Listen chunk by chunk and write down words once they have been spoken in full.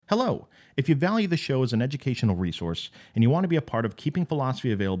Hello! If you value the show as an educational resource and you want to be a part of keeping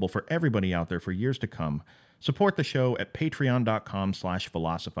philosophy available for everybody out there for years to come, support the show at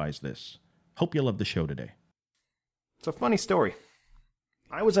patreon.com/philosophizethis. Hope you love the show today. It's a funny story.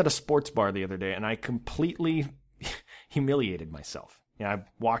 I was at a sports bar the other day and I completely humiliated myself. I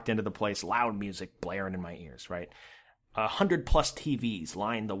walked into the place, loud music blaring in my ears, right? 100+ TVs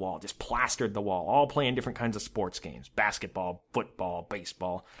lined the wall, just plastered the wall, all playing different kinds of sports games. Basketball, football,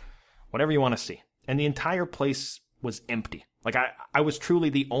 baseball, whatever you want to see. And the entire place was empty. Like, I was truly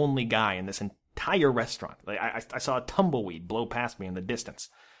the only guy in this entire restaurant. Like, I saw a tumbleweed blow past me in the distance.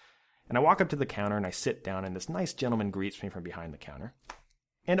 And I walk up to the counter and I sit down and this nice gentleman greets me from behind the counter.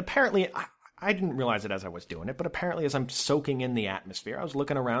 And apparently, I didn't realize it as I was doing it, but apparently as I'm soaking in the atmosphere, I was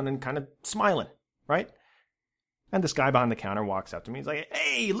looking around and kind of smiling, right? And this guy behind the counter walks up to me. He's like,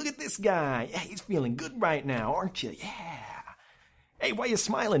 "Hey, look at this guy. Yeah, he's feeling good right now, aren't you? Yeah. Hey, why you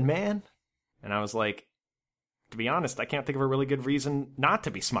smiling, man?" And I was like, to be honest, I can't think of a really good reason not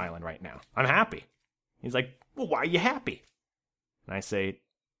to be smiling right now. I'm happy. He's like, "Well, why are you happy?" And I say,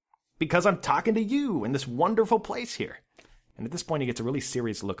 "Because I'm talking to you in this wonderful place here." And at this point, he gets a really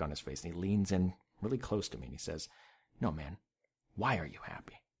serious look on his face, and he leans in really close to me, and he says, "No, man, why are you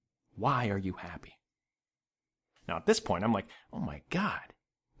happy? Why are you happy?" Now, at this point, I'm like, oh my God,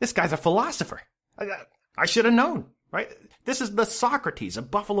 this guy's a philosopher. I should have known, right? This is the Socrates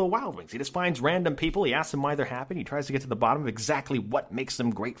of Buffalo Wild Wings. He just finds random people, he asks them why they're happy, and he tries to get to the bottom of exactly what makes them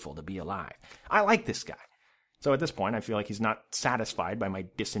grateful to be alive. I like this guy. So at this point, I feel like he's not satisfied by my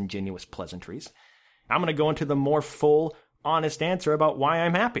disingenuous pleasantries. I'm going to go into the more full, honest answer about why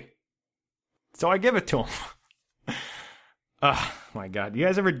I'm happy. So I give it to him. Oh, my God. You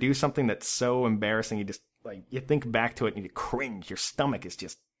guys ever do something that's so embarrassing you just, like, you think back to it and you cringe. Your stomach is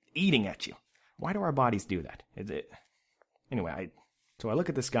just eating at you. Why do our bodies do that? Anyway, so I look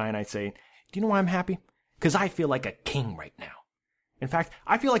at this guy and I say, "Do you know why I'm happy? Because I feel like a king right now. In fact,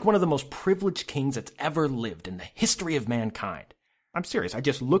 I feel like one of the most privileged kings that's ever lived in the history of mankind. I'm serious. I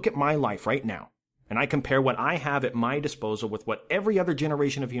just look at my life right now, and I compare what I have at my disposal with what every other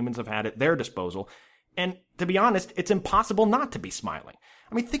generation of humans have had at their disposal, and to be honest, it's impossible not to be smiling.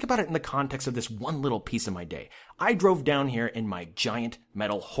 I mean, think about it in the context of this one little piece of my day. I drove down here in my giant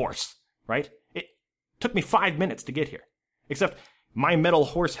metal horse, right? It took me 5 minutes to get here. Except my metal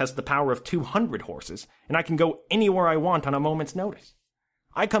horse has the power of 200 horses, and I can go anywhere I want on a moment's notice.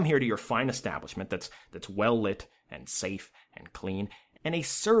 I come here to your fine establishment that's well lit and safe and clean, and a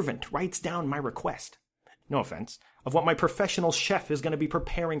servant writes down my request, no offense, of what my professional chef is going to be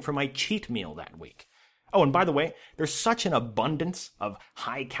preparing for my cheat meal that week. Oh, and by the way, there's such an abundance of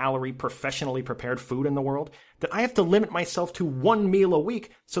high-calorie, professionally prepared food in the world that I have to limit myself to one meal a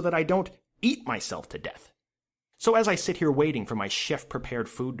week so that I don't eat myself to death. So as I sit here waiting for my chef-prepared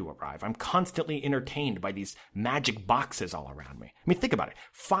food to arrive, I'm constantly entertained by these magic boxes all around me. I mean, think about it.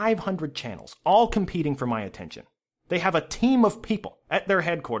 500 channels, all competing for my attention. They have a team of people at their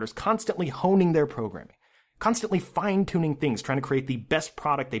headquarters constantly honing their programming, constantly fine-tuning things, trying to create the best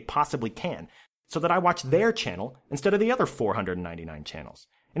product they possibly can, so that I watch their channel instead of the other 499 channels.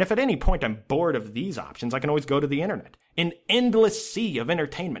 And if at any point I'm bored of these options, I can always go to the internet. An endless sea of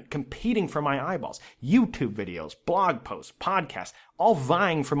entertainment competing for my eyeballs. YouTube videos, blog posts, podcasts, all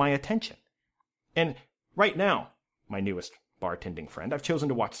vying for my attention. And right now, my newest bartending friend, I've chosen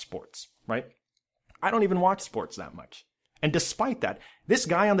to watch sports, right? I don't even watch sports that much. And despite that, this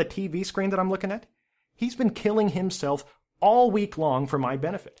guy on the TV screen that I'm looking at, he's been killing himself all week long for my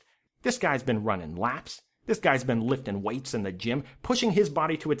benefit. This guy's been running laps. This guy's been lifting weights in the gym, pushing his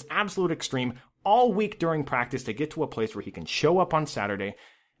body to its absolute extreme all week during practice to get to a place where he can show up on Saturday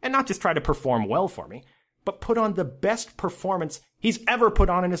and not just try to perform well for me, but put on the best performance he's ever put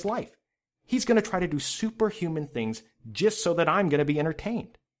on in his life. He's going to try to do superhuman things just so that I'm going to be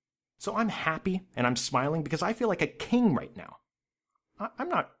entertained. So I'm happy and I'm smiling because I feel like a king right now. I'm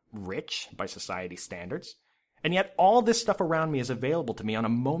not rich by society standards. And yet all this stuff around me is available to me on a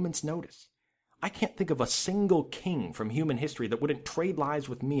moment's notice. I can't think of a single king from human history that wouldn't trade lives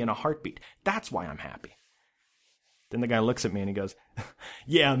with me in a heartbeat. That's why I'm happy. Then the guy looks at me and he goes,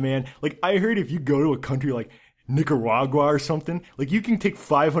 "Yeah, man, like I heard if you go to a country like Nicaragua or something, like you can take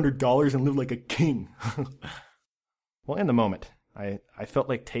 $500 and live like a king." Well, in the moment, I felt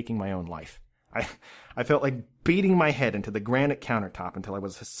like taking my own life. I felt like beating my head into the granite countertop until I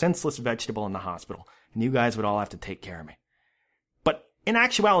was a senseless vegetable in the hospital, and you guys would all have to take care of me. But in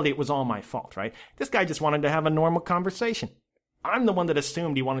actuality, it was all my fault, right? This guy just wanted to have a normal conversation. I'm the one that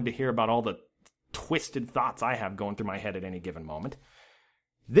assumed he wanted to hear about all the twisted thoughts I have going through my head at any given moment.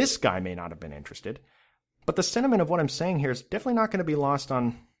 This guy may not have been interested, but the sentiment of what I'm saying here is definitely not going to be lost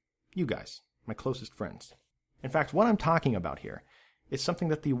on You guys, my closest friends. In fact, what I'm talking about here is something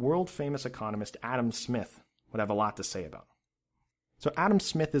that the world-famous economist Adam Smith would have a lot to say about. So Adam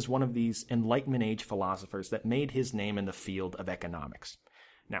Smith is one of these Enlightenment age philosophers that made his name in the field of economics.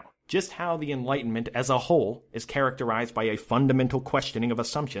 Now, just how the Enlightenment as a whole is characterized by a fundamental questioning of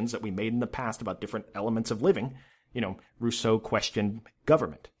assumptions that we made in the past about different elements of living. Rousseau questioned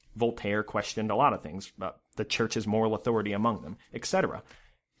government. Voltaire questioned a lot of things, the church's moral authority among them, etc.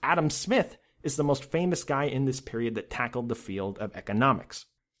 Adam Smith is the most famous guy in this period that tackled the field of economics.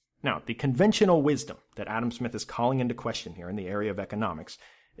 Now, the conventional wisdom that Adam Smith is calling into question here in the area of economics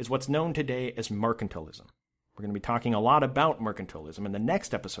is what's known today as mercantilism. We're going to be talking a lot about mercantilism in the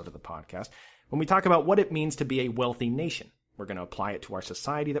next episode of the podcast when we talk about what it means to be a wealthy nation. We're going to apply it to our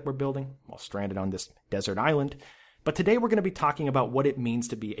society that we're building while stranded on this desert island. But today we're going to be talking about what it means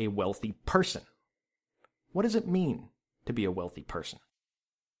to be a wealthy person. What does it mean to be a wealthy person?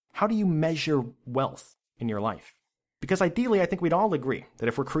 How do you measure wealth in your life? Because ideally, I think we'd all agree that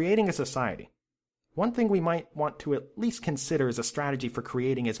if we're creating a society, one thing we might want to at least consider is a strategy for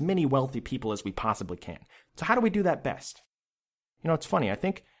creating as many wealthy people as we possibly can. So how do we do that best? It's funny. I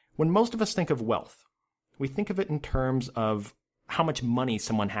think when most of us think of wealth, we think of it in terms of how much money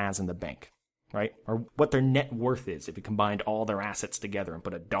someone has in the bank, right? Or what their net worth is if you combined all their assets together and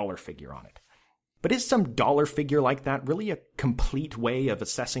put a dollar figure on it. But is some dollar figure like that really a complete way of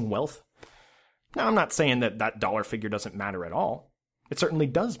assessing wealth? Now, I'm not saying that that dollar figure doesn't matter at all. It certainly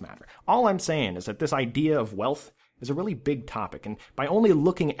does matter. All I'm saying is that this idea of wealth is a really big topic, and by only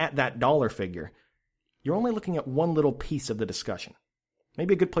looking at that dollar figure, you're only looking at one little piece of the discussion.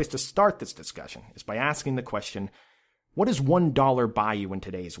 Maybe a good place to start this discussion is by asking the question, what does $1 buy you in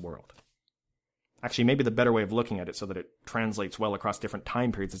today's world? Actually, maybe the better way of looking at it so that it translates well across different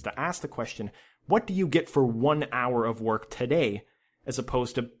time periods is to ask the question, what do you get for 1 hour of work today as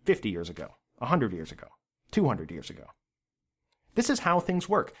opposed to 50 years ago, 100 years ago, 200 years ago? This is how things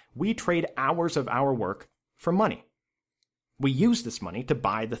work. We trade hours of our work for money. We use this money to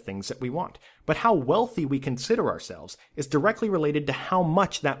buy the things that we want. But how wealthy we consider ourselves is directly related to how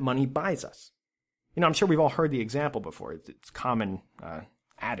much that money buys us. I'm sure we've all heard the example before. It's a common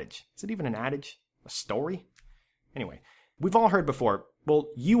adage. Is it even an adage? A story? Anyway, we've all heard before, well,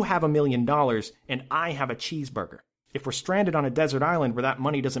 you have $1 million and I have a cheeseburger. If we're stranded on a desert island where that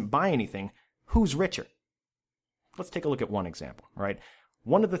money doesn't buy anything, who's richer? Let's take a look at one example, right?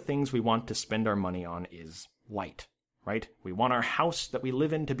 One of the things we want to spend our money on is light, right? We want our house that we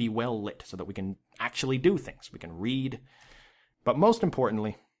live in to be well lit so that we can actually do things. We can read. But most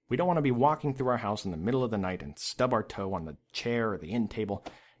importantly, we don't want to be walking through our house in the middle of the night and stub our toe on the chair or the end table.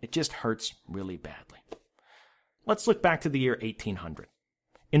 It just hurts really badly. Let's look back to the year 1800.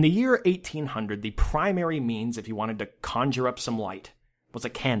 In the year 1800, the primary means if you wanted to conjure up some light was a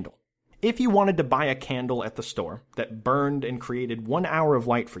candle. If you wanted to buy a candle at the store that burned and created 1 hour of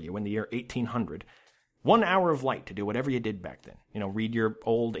light for you in the year 1800, 1 hour of light to do whatever you did back then, read your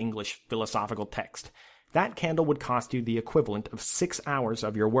old English philosophical text, that candle would cost you the equivalent of 6 hours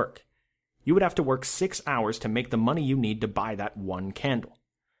of your work. You would have to work 6 hours to make the money you need to buy that one candle.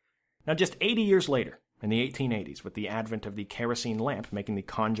 Now, just 80 years later, in the 1880s, with the advent of the kerosene lamp making the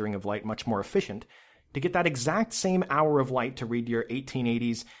conjuring of light much more efficient, to get that exact same hour of light to read your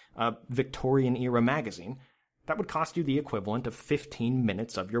 1880s Victorian-era magazine, that would cost you the equivalent of 15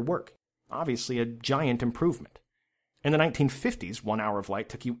 minutes of your work. Obviously, a giant improvement. In the 1950s, 1 hour of light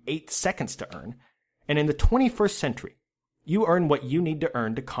took you 8 seconds to earn, and in the 21st century, you earn what you need to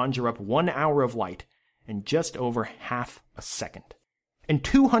earn to conjure up 1 hour of light in just over half a second. In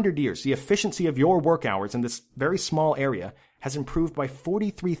 200 years, the efficiency of your work hours in this very small area has improved by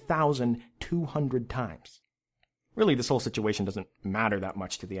 43,200 times. Really, this whole situation doesn't matter that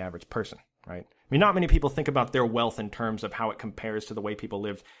much to the average person, right? I mean, not many people think about their wealth in terms of how it compares to the way people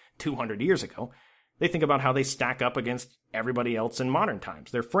lived 200 years ago. They think about how they stack up against everybody else in modern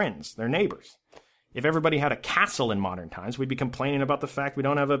times, their friends, their neighbors. If everybody had a castle in modern times, we'd be complaining about the fact we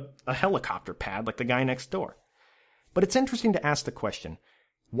don't have a helicopter pad like the guy next door. But it's interesting to ask the question,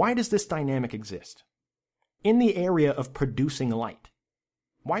 why does this dynamic exist? In the area of producing light,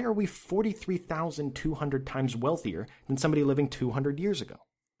 why are we 43,200 times wealthier than somebody living 200 years ago?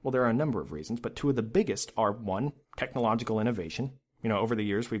 Well, there are a number of reasons, but two of the biggest are, one, technological innovation. Over the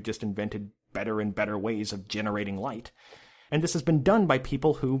years, we've just invented better and better ways of generating light. And this has been done by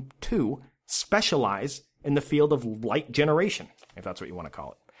people who, two, specialize in the field of light generation, if that's what you want to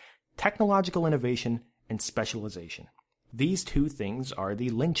call it. Technological innovation and specialization. These two things are the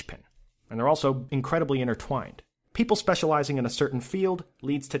linchpin, and they're also incredibly intertwined. People specializing in a certain field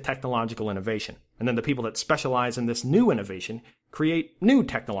leads to technological innovation. And then the people that specialize in this new innovation create new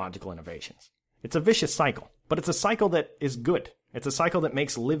technological innovations. It's a vicious cycle, but it's a cycle that is good. It's a cycle that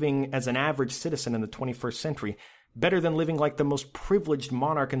makes living as an average citizen in the 21st century better than living like the most privileged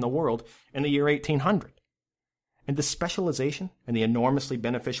monarch in the world in the year 1800. And this specialization and the enormously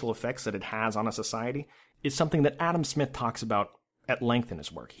beneficial effects that it has on a society is something that Adam Smith talks about at length in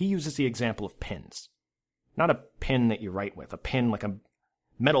his work. He uses the example of pins. Not a pin that you write with, a pin like a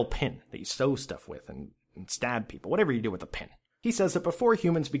metal pin that you sew stuff with and stab people, whatever you do with a pin. He says that before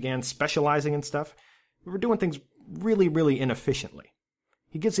humans began specializing in stuff, we were doing things really, really inefficiently.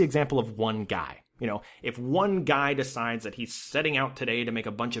 He gives the example of one guy. You know, if one guy decides that he's setting out today to make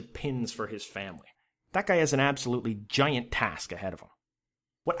a bunch of pins for his family, that guy has an absolutely giant task ahead of him.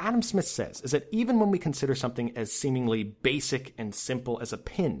 What Adam Smith says is that even when we consider something as seemingly basic and simple as a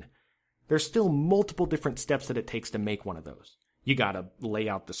pin, there's still multiple different steps that it takes to make one of those. You gotta lay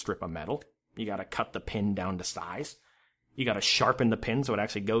out the strip of metal. You gotta cut the pin down to size. You gotta sharpen the pin so it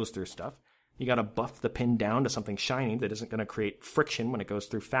actually goes through stuff. You gotta buff the pin down to something shiny that isn't gonna create friction when it goes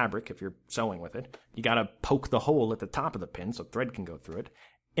through fabric if you're sewing with it. You gotta poke the hole at the top of the pin so thread can go through it.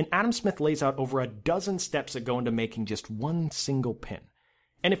 And Adam Smith lays out over a dozen steps that go into making just one single pin.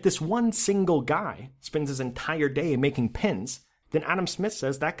 And if this one single guy spends his entire day making pins, then Adam Smith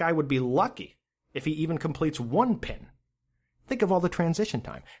says that guy would be lucky if he even completes one pin. Think of all the transition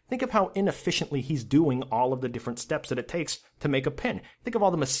time. Think of how inefficiently he's doing all of the different steps that it takes to make a pin. Think of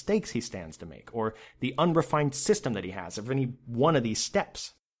all the mistakes he stands to make, or the unrefined system that he has of any one of these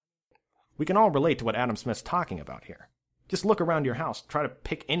steps. We can all relate to what Adam Smith's talking about here. Just look around your house, try to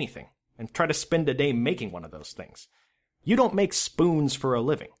pick anything, and try to spend a day making one of those things. You don't make spoons for a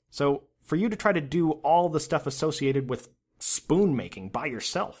living, so for you to try to do all the stuff associated with spoon making by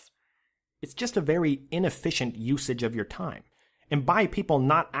yourself, it's just a very inefficient usage of your time. And by people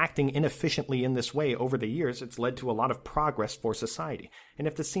not acting inefficiently in this way over the years, it's led to a lot of progress for society. And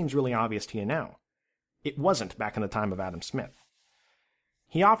if this seems really obvious to you now, it wasn't back in the time of Adam Smith.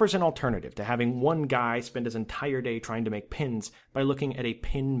 He offers an alternative to having one guy spend his entire day trying to make pins by looking at a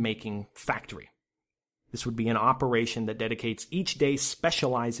pin-making factory. This would be an operation that dedicates each day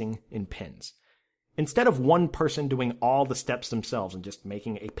specializing in pins. Instead of one person doing all the steps themselves and just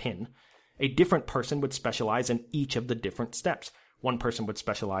making a pin, a different person would specialize in each of the different steps. One person would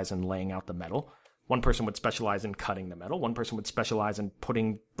specialize in laying out the metal. One person would specialize in cutting the metal. One person would specialize in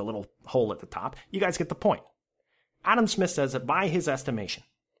putting the little hole at the top. You guys get the point. Adam Smith says that by his estimation,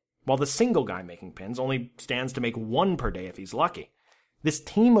 while the single guy making pins only stands to make one per day if he's lucky, this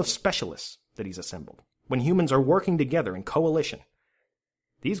team of specialists that he's assembled, when humans are working together in coalition,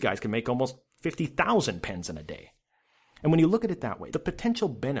 these guys can make almost 50,000 pins in a day. And when you look at it that way, the potential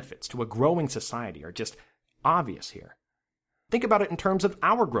benefits to a growing society are just obvious here. Think about it in terms of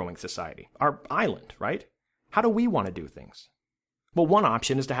our growing society, our island, right? How do we want to do things? Well, one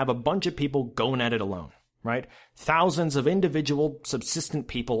option is to have a bunch of people going at it alone, right? Thousands of individual, subsistent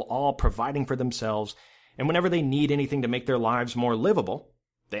people all providing for themselves, and whenever they need anything to make their lives more livable,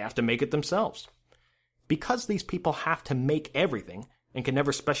 they have to make it themselves. Because these people have to make everything and can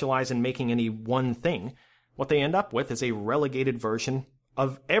never specialize in making any one thing, what they end up with is a relegated version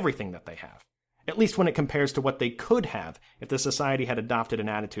of everything that they have. At least when it compares to what they could have if the society had adopted an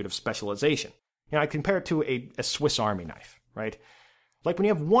attitude of specialization. You know, I compare it to a Swiss Army knife, right? Like when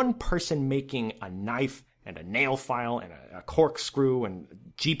you have one person making a knife and a nail file and a corkscrew and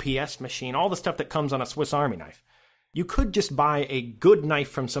a GPS machine, all the stuff that comes on a Swiss Army knife. You could just buy a good knife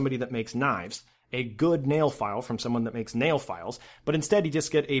from somebody that makes knives, a good nail file from someone that makes nail files, but instead you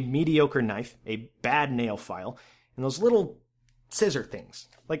just get a mediocre knife, a bad nail file, and those little scissor things.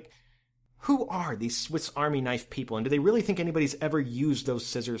 Like, who are these Swiss Army knife people, and do they really think anybody's ever used those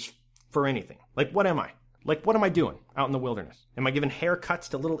scissors for anything? Like, what am I? Like, what am I doing out in the wilderness? Am I giving haircuts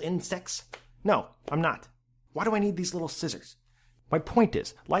to little insects? No, I'm not. Why do I need these little scissors? My point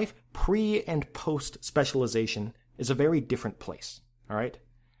is, life pre- and post-specialization is a very different place, all right?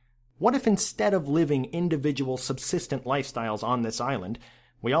 What if instead of living individual subsistent lifestyles on this island,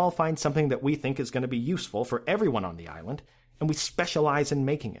 we all find something that we think is going to be useful for everyone on the island, and we specialize in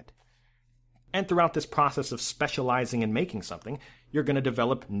making it? And throughout this process of specializing in making something, you're going to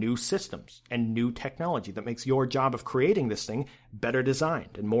develop new systems and new technology that makes your job of creating this thing better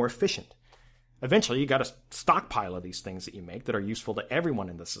designed and more efficient. Eventually, you got a stockpile of these things that you make that are useful to everyone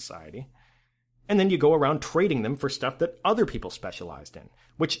in the society. And then you go around trading them for stuff that other people specialized in,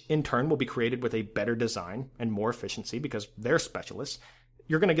 which in turn will be created with a better design and more efficiency because they're specialists.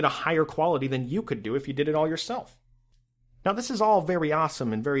 You're going to get a higher quality than you could do if you did it all yourself. Now, this is all very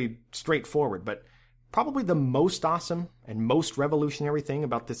awesome and very straightforward, but Probably the most awesome and most revolutionary thing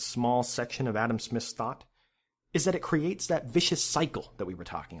about this small section of Adam Smith's thought is that it creates that vicious cycle that we were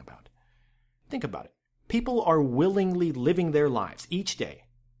talking about. Think about it. People are willingly living their lives each day,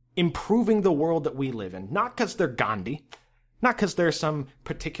 improving the world that we live in, not because they're Gandhi, not because they're some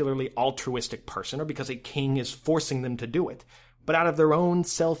particularly altruistic person or because a king is forcing them to do it, but out of their own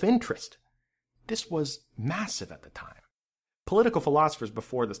self-interest. This was massive at the time. Political philosophers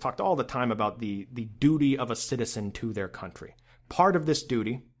before this talked all the time about the duty of a citizen to their country. Part of this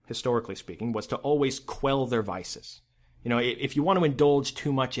duty, historically speaking, was to always quell their vices. If you want to indulge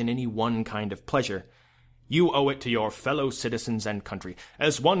too much in any one kind of pleasure, you owe it to your fellow citizens and country,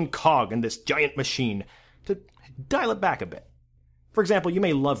 as one cog in this giant machine, to dial it back a bit. For example, you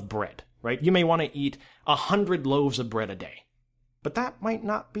may love bread, right? You may want to eat 100 loaves of bread a day. But that might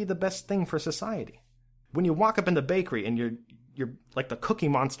not be the best thing for society. When you walk up in the bakery and you're like the Cookie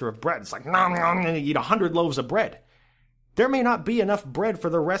Monster of bread, it's like, nom, nom, and you eat 100 loaves of bread. There may not be enough bread for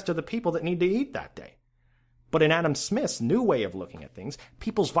the rest of the people that need to eat that day. But in Adam Smith's new way of looking at things,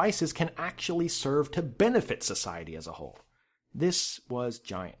 people's vices can actually serve to benefit society as a whole. This was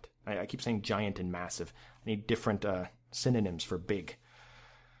giant. I keep saying giant and massive. I need different synonyms for big.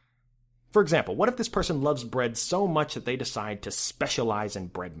 For example, what if this person loves bread so much that they decide to specialize in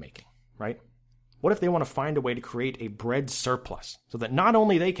bread making, right? What if they want to find a way to create a bread surplus so that not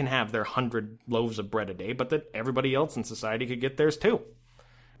only they can have their 100 loaves of bread a day, but that everybody else in society could get theirs too?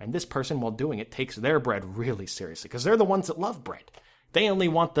 And this person, while doing it, takes their bread really seriously because they're the ones that love bread. They only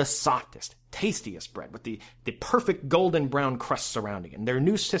want the softest, tastiest bread with the perfect golden brown crust surrounding it. And their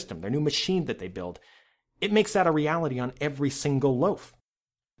new system, their new machine that they build, it makes that a reality on every single loaf.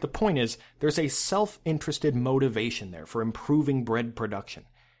 The point is, there's a self-interested motivation there for improving bread production.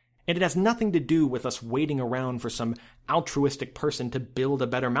 And it has nothing to do with us waiting around for some altruistic person to build a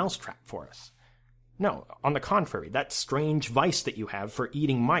better mousetrap for us. No, on the contrary, that strange vice that you have for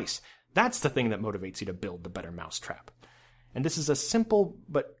eating mice, that's the thing that motivates you to build the better mousetrap. And this is a simple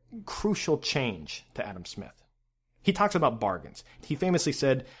but crucial change to Adam Smith. He talks about bargains. He famously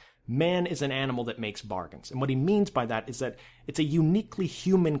said, man is an animal that makes bargains. And what he means by that is that it's a uniquely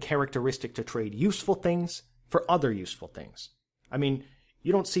human characteristic to trade useful things for other useful things. I mean,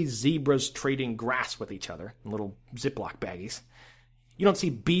 you don't see zebras trading grass with each other in little Ziploc baggies. You don't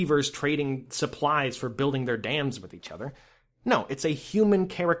see beavers trading supplies for building their dams with each other. No, it's a human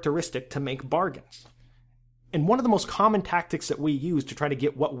characteristic to make bargains. And one of the most common tactics that we use to try to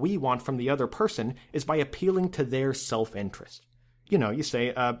get what we want from the other person is by appealing to their self-interest. You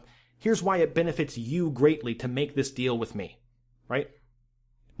say, here's why it benefits you greatly to make this deal with me, right?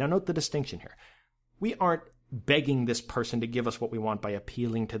 Now note the distinction here. We aren't begging this person to give us what we want by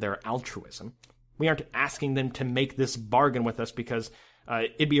appealing to their altruism. We aren't asking them to make this bargain with us because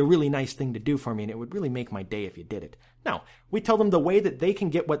it'd be a really nice thing to do for me and it would really make my day if you did it. No, we tell them the way that they can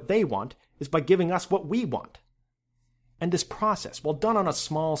get what they want is by giving us what we want. And this process, while done on a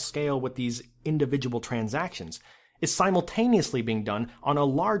small scale with these individual transactions, is simultaneously being done on a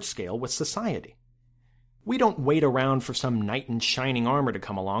large scale with society. We don't wait around for some knight in shining armor to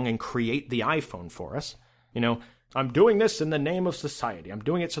come along and create the iPhone for us. I'm doing this in the name of society. I'm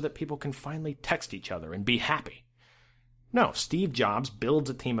doing it so that people can finally text each other and be happy. No, Steve Jobs builds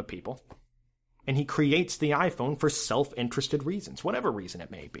a team of people, and he creates the iPhone for self-interested reasons, whatever reason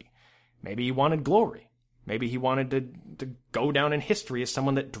it may be. Maybe he wanted glory. Maybe he wanted to go down in history as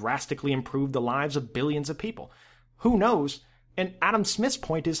someone that drastically improved the lives of billions of people. Who knows? And Adam Smith's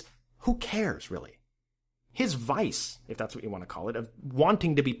point is, who cares, really? His vice, if that's what you want to call it, of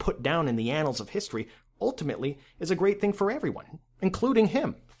wanting to be put down in the annals of history, ultimately is a great thing for everyone, including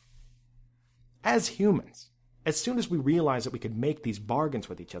him. As humans, as soon as we realized that we could make these bargains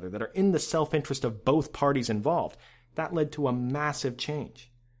with each other that are in the self-interest of both parties involved, that led to a massive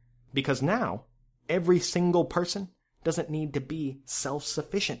change. Because now, every single person doesn't need to be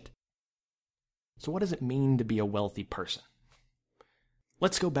self-sufficient. So what does it mean to be a wealthy person?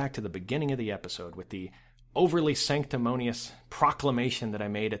 Let's go back to the beginning of the episode with the overly sanctimonious proclamation that I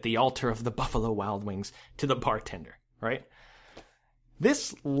made at the altar of the Buffalo Wild Wings to the bartender, right?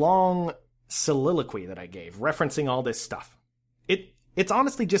 This long soliloquy that I gave, referencing all this stuff, it's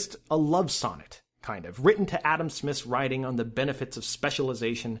honestly just a love sonnet, kind of, written to Adam Smith's writing on the benefits of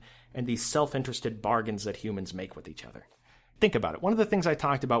specialization and these self-interested bargains that humans make with each other. Think about it. One of the things I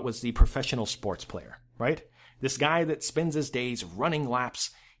talked about was the professional sports player, right? This guy that spends his days running laps,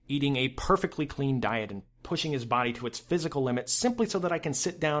 eating a perfectly clean diet, and pushing his body to its physical limits simply so that I can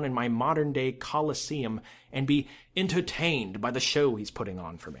sit down in my modern-day coliseum and be entertained by the show he's putting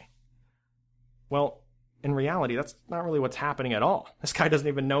on for me. Well, in reality, that's not really what's happening at all. This guy doesn't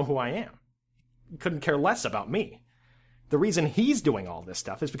even know who I am. couldn't care less about me. The reason he's doing all this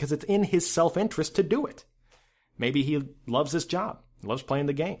stuff is because it's in his self-interest to do it. Maybe he loves his job, loves playing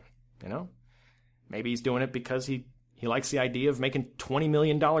the game, you know? Maybe he's doing it because he likes the idea of making $20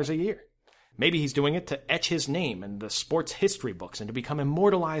 million a year. Maybe he's doing it to etch his name in the sports history books and to become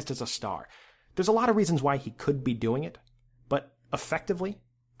immortalized as a star. There's a lot of reasons why he could be doing it, but effectively,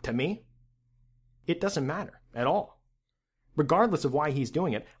 to me, it doesn't matter at all. Regardless of why he's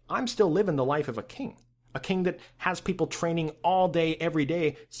doing it, I'm still living the life of a king that has people training all day, every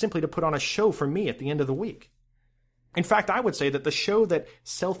day, simply to put on a show for me at the end of the week. In fact, I would say that the show that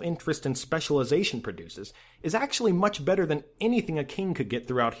self-interest and specialization produces is actually much better than anything a king could get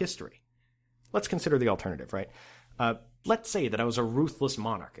throughout history. Let's consider the alternative, right? Let's say that I was a ruthless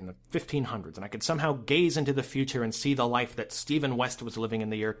monarch in the 1500s and I could somehow gaze into the future and see the life that Stephen West was living in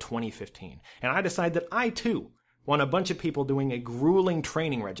the year 2015. And I decide that I, too, want a bunch of people doing a grueling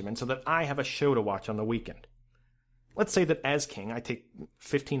training regimen so that I have a show to watch on the weekend. Let's say that as king, I take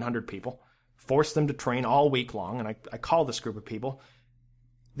 1,500 people, force them to train all week long, and I call this group of people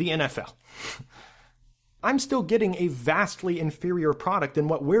the NFL. I'm still getting a vastly inferior product than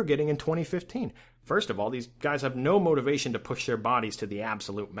what we're getting in 2015. First of all, these guys have no motivation to push their bodies to the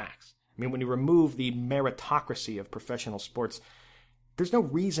absolute max. I mean, when you remove the meritocracy of professional sports, there's no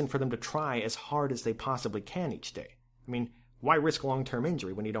reason for them to try as hard as they possibly can each day. I mean, why risk long-term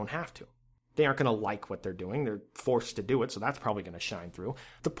injury when you don't have to? They aren't going to like what they're doing. They're forced to do it, so that's probably going to shine through.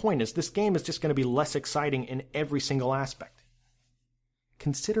 The point is, this game is just going to be less exciting in every single aspect.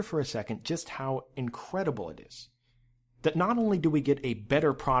 Consider for a second just how incredible it is that not only do we get a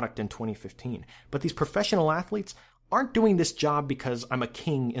better product in 2015, but these professional athletes aren't doing this job because I'm a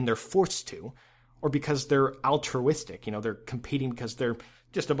king and they're forced to, or because they're altruistic. You know, they're competing because they're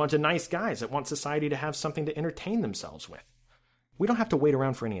just a bunch of nice guys that want society to have something to entertain themselves with. We don't have to wait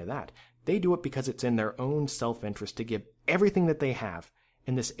around for any of that. They do it because it's in their own self-interest to give everything that they have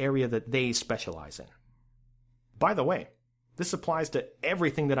in this area that they specialize in. By the way, this applies to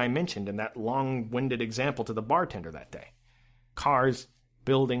everything that I mentioned in that long-winded example to the bartender that day. Cars,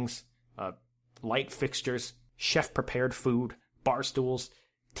 buildings, light fixtures, chef-prepared food, bar stools,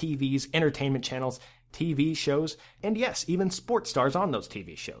 TVs, entertainment channels, TV shows, and yes, even sports stars on those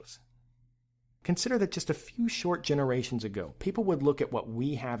TV shows. Consider that just a few short generations ago, people would look at what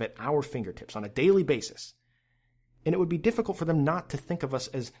we have at our fingertips on a daily basis, and it would be difficult for them not to think of us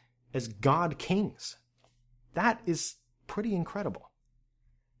as God kings. That is pretty incredible.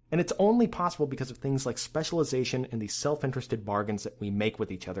 And it's only possible because of things like specialization and the self-interested bargains that we make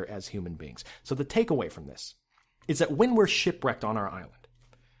with each other as human beings. So the takeaway from this is that when we're shipwrecked on our island,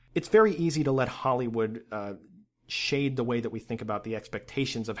 it's very easy to let Hollywood shade the way that we think about the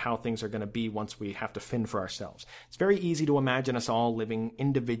expectations of how things are going to be once we have to fend for ourselves. It's very easy to imagine us all living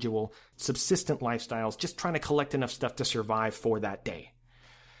individual, subsistent lifestyles, just trying to collect enough stuff to survive for that day.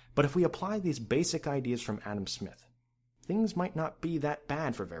 But if we apply these basic ideas from Adam Smith, things might not be that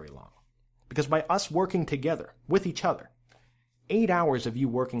bad for very long. Because by us working together, with each other, 8 hours of you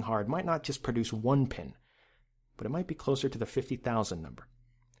working hard might not just produce one pin, but it might be closer to the 50,000 number.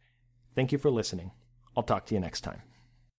 Thank you for listening. I'll talk to you next time.